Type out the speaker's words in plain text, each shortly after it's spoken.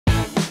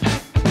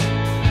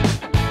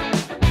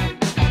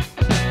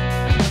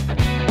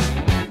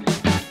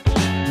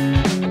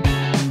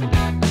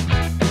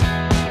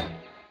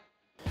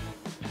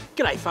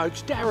G'day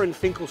folks, Darren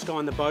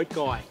Finkelstein, the boat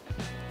guy.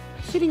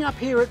 Sitting up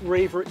here at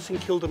RIVA at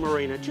St Kilda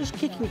Marina, just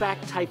kicking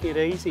back, taking it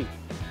easy.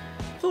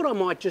 Thought I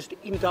might just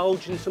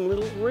indulge in some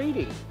little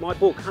reading. My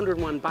book,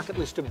 101 Bucket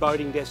List of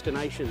Boating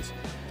Destinations.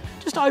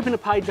 Just open to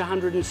page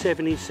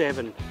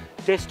 177.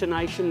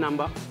 Destination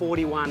number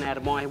 41 out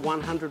of my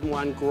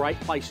 101 great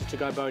places to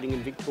go boating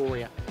in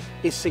Victoria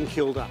is St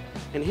Kilda.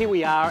 And here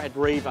we are at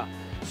RIVA,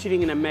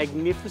 sitting in a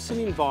magnificent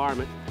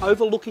environment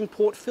overlooking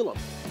Port Phillip.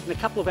 In a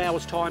couple of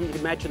hours' time, you can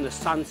imagine the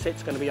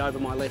sunset's going to be over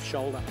my left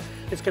shoulder.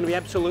 It's going to be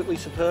absolutely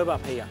superb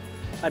up here.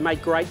 They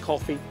make great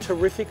coffee,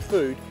 terrific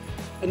food,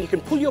 and you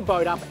can pull your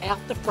boat up out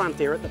the front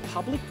there at the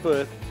public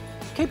berth,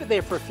 keep it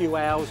there for a few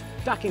hours,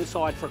 duck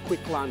inside for a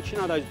quick lunch. You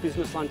know those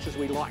business lunches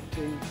we like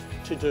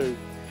to do.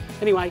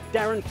 Anyway,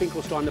 Darren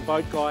Finkelstein, the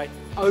boat guy,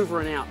 over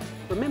and out.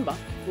 Remember,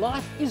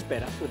 life is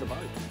better with a boat.